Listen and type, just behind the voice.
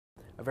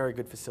a very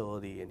good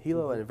facility in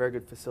Hilo and a very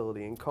good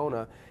facility in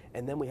Kona,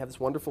 and then we have this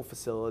wonderful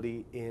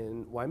facility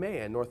in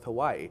Waimea, North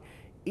Hawaii,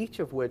 each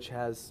of which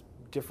has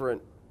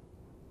different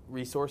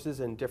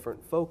resources and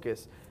different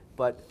focus,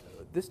 but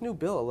this new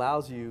bill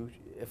allows you,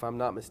 if I'm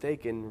not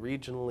mistaken,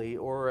 regionally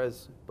or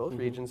as both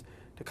regions,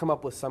 to come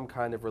up with some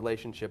kind of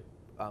relationship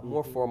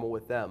more formal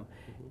with them.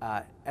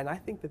 And I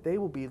think that they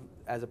will be,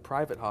 as a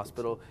private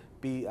hospital,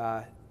 be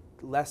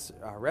less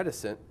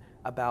reticent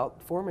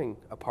about forming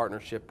a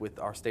partnership with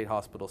our state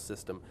hospital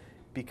system,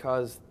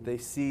 because they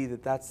see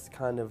that that's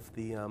kind of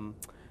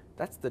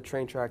the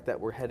train track that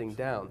we're heading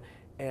down.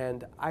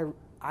 And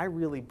I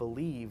really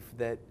believe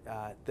that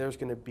there's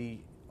going to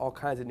be all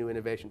kinds of new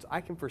innovations.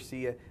 I can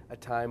foresee a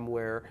time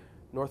where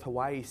North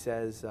Hawaii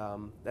says,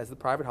 as the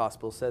private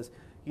hospital says,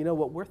 you know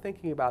what, we're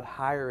thinking about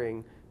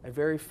hiring a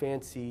very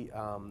fancy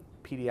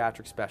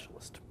pediatric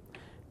specialist,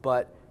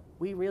 but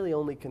we really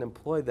only can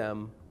employ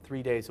them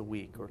 3 days a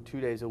week or 2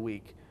 days a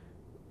week.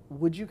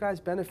 Would you guys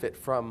benefit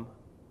from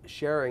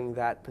sharing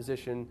that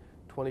position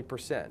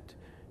 20%?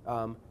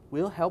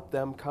 We'll help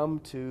them come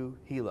to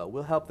Hilo.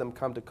 We'll help them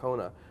come to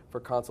Kona for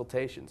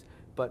consultations,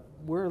 but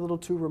we're a little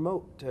too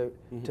remote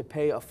to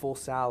pay a full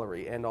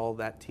salary and all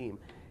that team.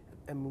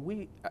 And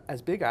we,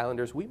 as Big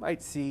Islanders, we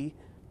might see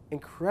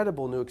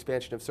incredible new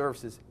expansion of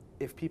services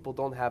if people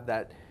don't have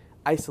that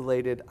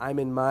isolated, I'm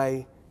in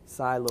my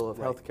silo of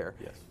healthcare.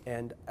 Yes.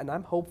 And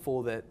I'm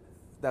hopeful that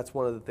that's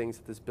one of the things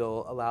that this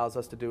bill allows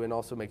us to do and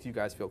also makes you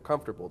guys feel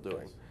comfortable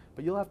doing. Yes.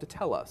 But you'll have to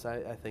tell us.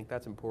 I think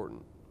that's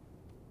important.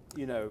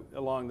 You know,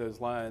 along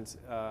those lines,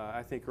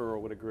 I think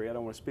Earl would agree. I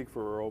don't want to speak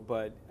for Earl,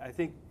 but I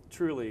think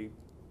truly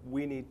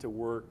we need to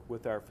work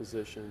with our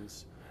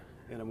physicians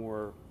in a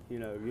more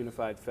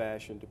unified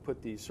fashion to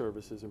put these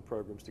services and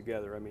programs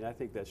together. I mean, I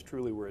think that's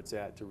truly where it's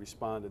at to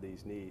respond to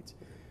these needs.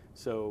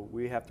 So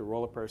we have to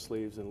roll up our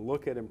sleeves and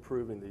look at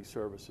improving these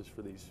services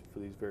for these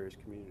various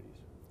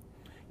communities.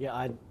 Yeah,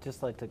 I'd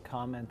just like to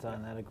comment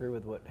on that, agree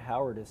with what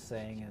Howard is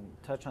saying, and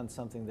touch on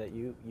something that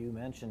you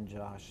mentioned,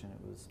 Josh, and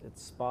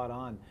it's spot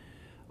on.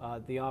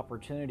 The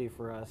opportunity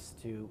for us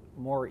to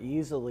more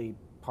easily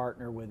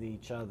partner with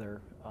each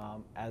other,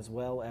 as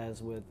well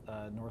as with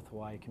North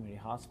Hawaii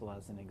Community Hospital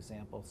as an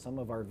example. Some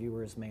of our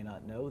viewers may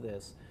not know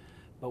this,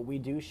 but we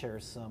do share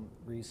some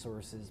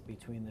resources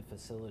between the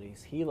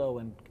facilities. Hilo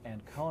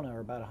and Kona are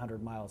about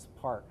 100 miles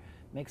apart.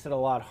 Makes it a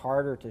lot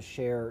harder to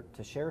share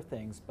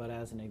things, but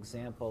as an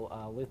example,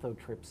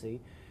 lithotripsy,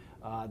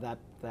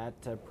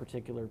 that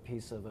particular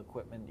piece of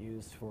equipment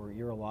used for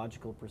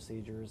urological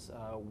procedures,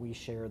 we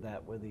share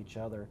that with each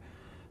other.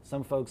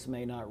 Some folks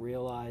may not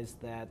realize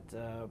that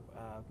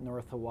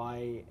North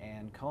Hawaii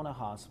and Kona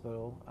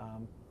Hospital,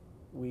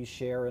 we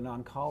share an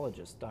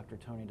oncologist, Dr.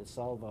 Tony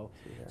DeSalvo.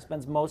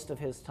 Spends most of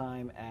his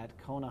time at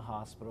Kona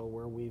Hospital,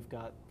 where we've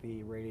got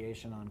the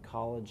radiation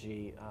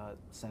oncology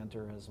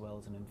center as well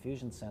as an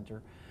infusion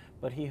center,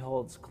 but he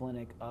holds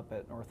clinic up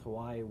at North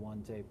Hawaii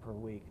 1 day per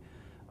week.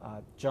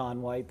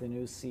 John White, the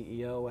new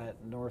CEO at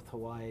North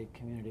Hawaii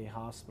Community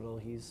Hospital,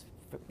 he's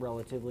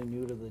relatively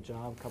new to the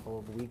job, a couple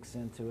of weeks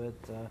into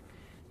it.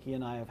 He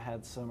and I have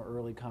had some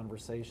early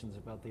conversations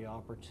about the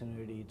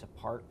opportunity to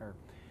partner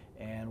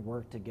and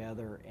work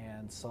together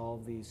and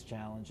solve these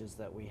challenges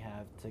that we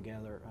have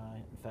together.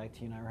 In fact,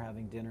 he and I are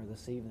having dinner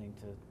this evening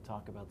to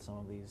talk about some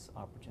of these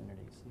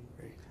opportunities.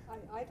 Great.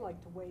 I'd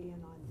like to weigh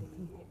in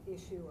on the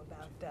issue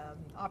about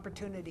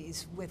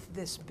opportunities with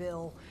this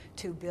bill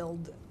to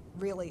build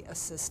really a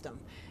system.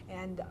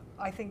 And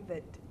I think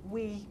that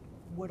we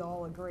would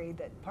all agree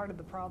that part of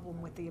the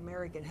problem with the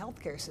American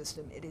healthcare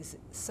system, it is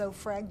so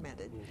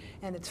fragmented,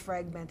 and it's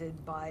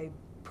fragmented by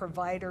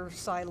provider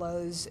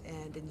silos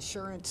and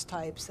insurance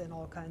types and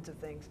all kinds of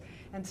things.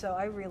 And so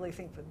I really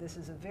think that this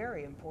is a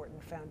very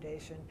important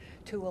foundation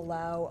to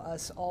allow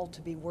us all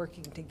to be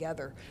working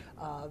together,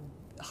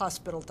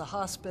 hospital to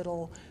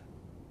hospital,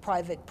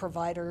 private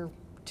provider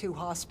to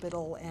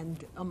hospital,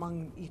 and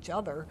among each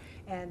other,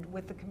 and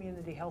with the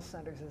community health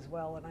centers as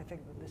well. And I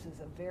think that this is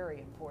a very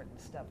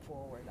important step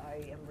forward.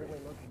 I am really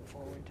looking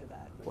forward to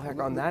that. Well, heck,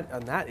 on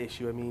that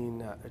issue, I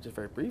mean, just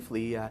very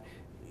briefly,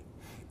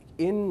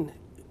 in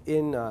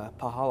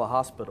Pahala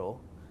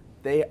Hospital,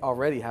 they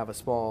already have a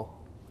small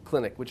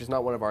clinic, which is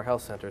not one of our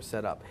health centers,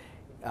 set up,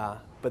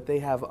 but they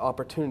have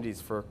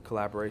opportunities for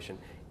collaboration.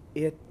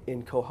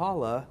 In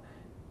Kohala,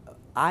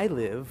 I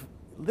live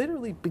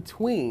literally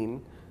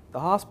between the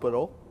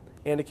hospital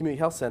and a community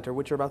health center,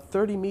 which are about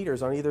 30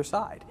 meters on either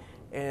side.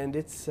 And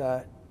it's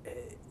to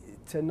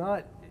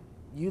not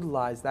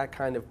utilize that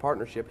kind of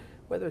partnership,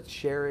 whether it's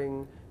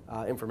sharing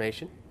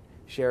information,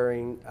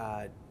 sharing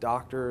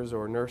doctors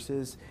or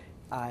nurses,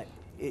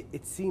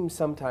 it seems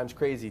sometimes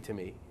crazy to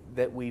me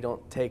that we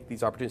don't take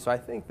these opportunities. So I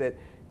think that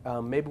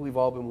maybe we've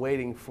all been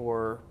waiting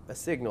for a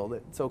signal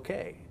that it's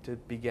okay to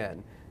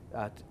begin.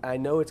 I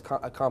know it's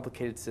a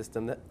complicated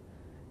system, that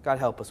God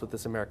help us with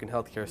this American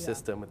healthcare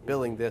system, with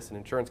billing this and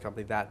insurance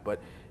company that, but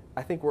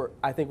I think we're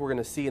going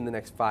to see in the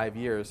next 5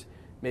 years,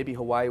 maybe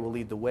Hawaii will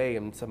lead the way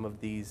in some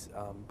of these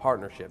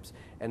partnerships,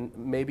 and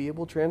maybe it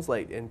will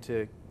translate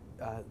into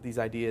these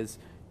ideas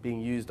being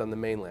used on the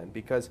mainland,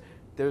 because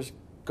there's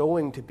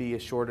going to be a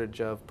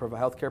shortage of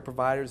healthcare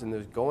providers, and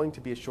there's going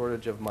to be a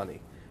shortage of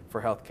money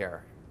for healthcare,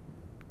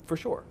 for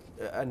sure,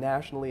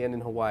 nationally and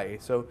in Hawaii.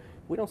 So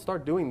if we don't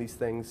start doing these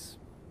things,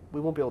 we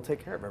won't be able to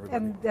take care of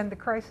everybody. And the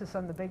crisis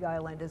on the Big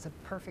Island is a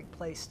perfect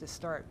place to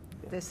start.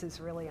 Yeah. This is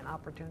really an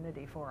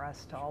opportunity for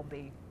us to all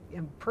be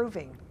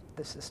improving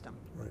the system.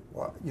 Right.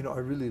 Well, you know, I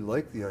really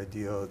like the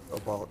idea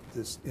about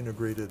this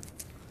integrated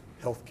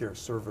healthcare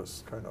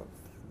service kind of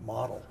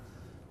model.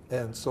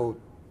 And so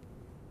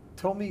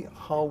tell me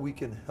how we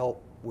can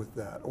help with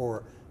that,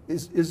 or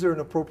is there an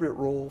appropriate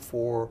role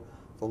for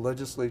the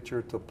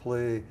legislature to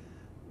play,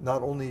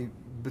 not only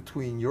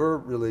between your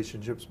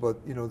relationships, but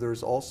you know,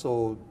 there's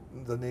also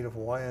the Native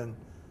Hawaiian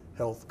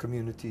health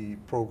community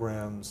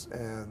programs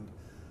and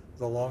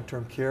the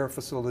long-term care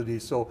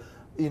facilities. So,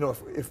 you know,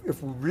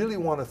 if we really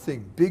want to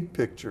think big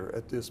picture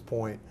at this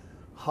point,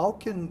 how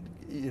can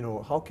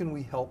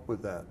we help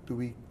with that? Do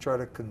we try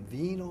to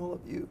convene all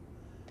of you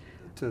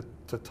to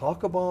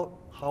talk about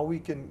how we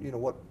can, you know,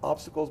 what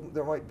obstacles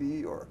there might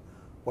be, or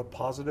what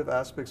positive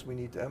aspects we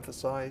need to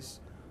emphasize?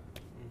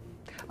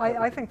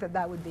 I think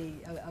that would be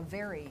a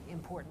very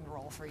important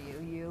role for you.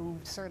 You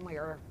certainly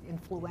are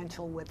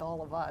influential with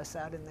all of us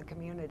out in the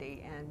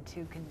community, and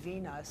to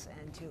convene us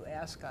and to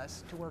ask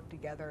us to work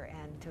together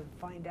and to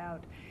find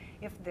out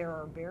if there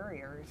are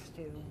barriers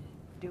to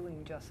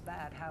doing just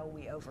that, how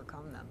we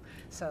overcome them.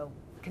 So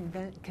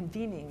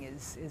convening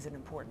is an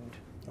important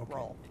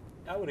role.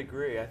 I would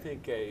agree. I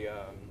think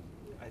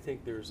I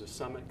think there's a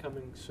summit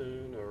coming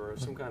soon, or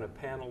some kind of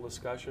panel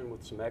discussion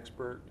with some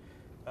expert,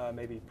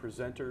 maybe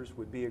presenters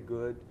would be a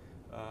good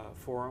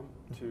forum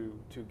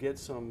to get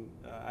some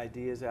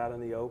ideas out in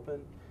the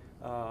open.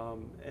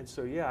 And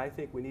so, yeah, I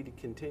think we need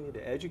to continue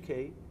to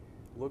educate,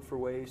 look for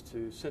ways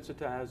to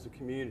sensitize the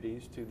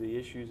communities to the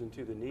issues and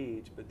to the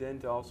needs, but then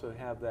to also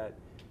have that,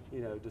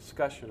 you know,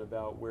 discussion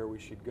about where we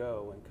should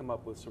go and come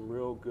up with some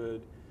real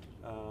good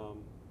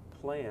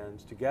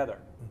plans together.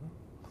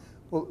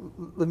 Well,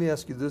 let me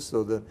ask you this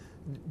though, then.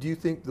 Do you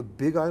think the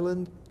Big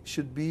Island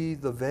should be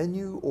the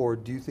venue, or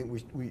do you think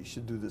we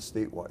should do this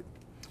statewide?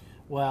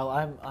 Well,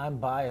 I'm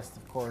biased,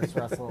 of course,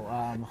 Russell.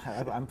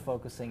 I'm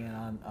focusing in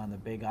on the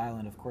Big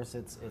Island. Of course,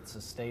 it's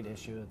a state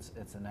issue.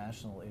 It's a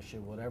national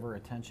issue. Whatever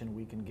attention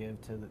we can give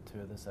to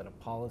this at a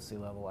policy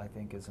level, I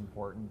think, is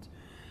important.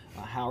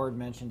 Howard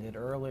mentioned it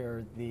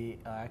earlier.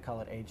 I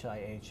call it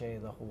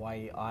HIHA, the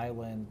Hawaii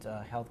Island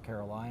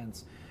Healthcare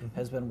Alliance,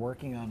 has been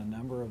working on a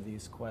number of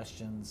these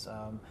questions.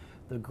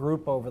 The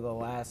group over the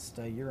last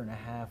year and a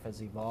half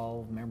has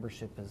evolved.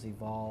 Membership has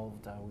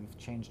evolved. We've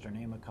changed our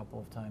name a couple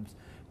of times.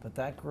 But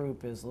that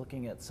group is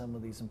looking at some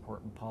of these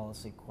important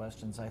policy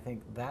questions. I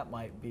think that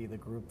might be the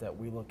group that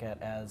we look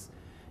at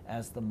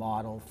as the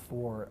model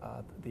for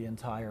the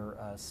entire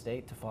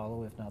state to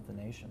follow, if not the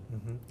nation.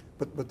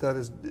 But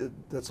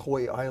that's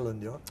Hawaii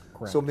Island, yeah?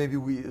 Correct. So maybe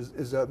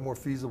is that more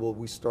feasible?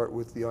 We start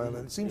with the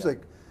island. It seems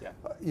like,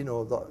 you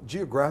know,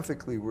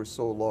 geographically we're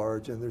so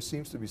large, and there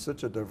seems to be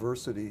such a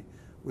diversity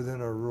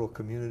within our rural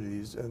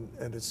communities,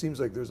 and it seems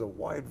like there's a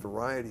wide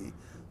variety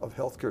of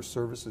healthcare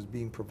services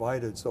being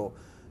provided. So,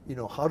 you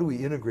know, how do we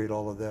integrate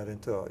all of that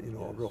into, you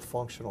know, a real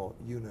functional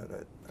unit?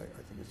 I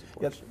think is the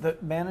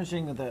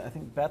question. I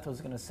think Beth was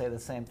going to say the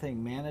same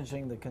thing.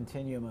 Managing the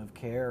continuum of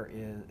care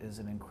is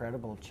an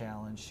incredible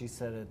challenge. She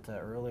said it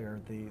earlier,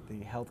 the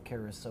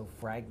healthcare is so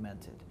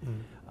fragmented.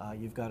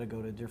 You've got to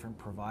go to different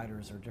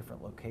providers or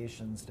different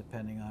locations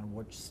depending on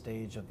which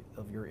stage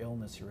of your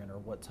illness you're in, or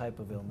what type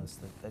of illness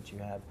that you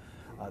have.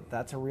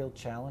 That's a real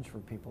challenge for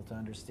people to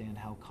understand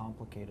how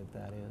complicated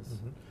that is.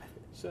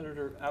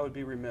 Senator, I would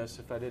be remiss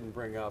if I didn't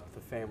bring up the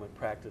family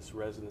practice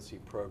residency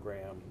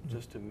program,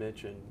 just to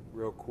mention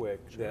real quick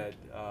that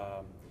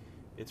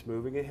it's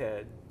moving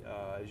ahead.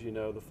 As you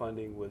know, the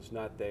funding was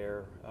not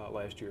there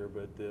last year,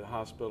 but the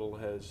hospital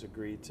has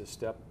agreed to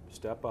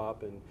step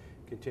up and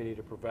continue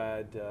to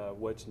provide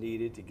what's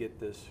needed to get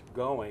this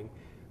going.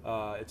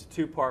 It's a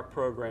two-part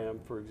program,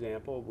 for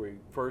example. We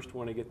first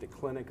want to get the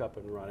clinic up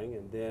and running,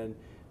 and then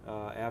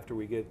after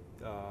we get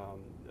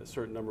a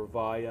certain number of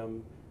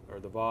volume,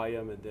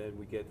 and then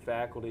we get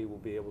faculty, we'll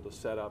be able to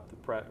set up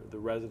the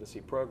residency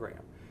program.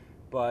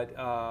 But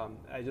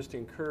I just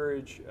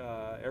encourage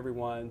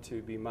everyone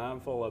to be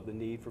mindful of the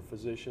need for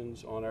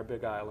physicians on our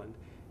Big Island.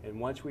 And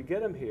once we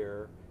get them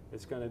here,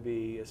 it's going to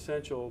be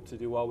essential to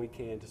do all we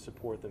can to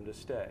support them to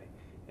stay.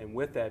 And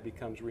with that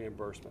becomes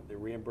reimbursement, the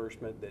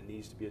reimbursement that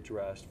needs to be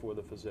addressed for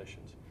the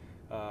physicians,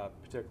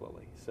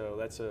 particularly. So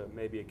that's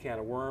maybe a can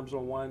of worms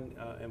on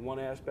in one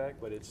aspect,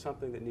 but it's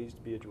something that needs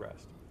to be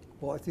addressed.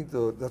 Well, I think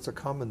that's a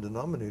common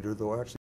denominator, though, actually.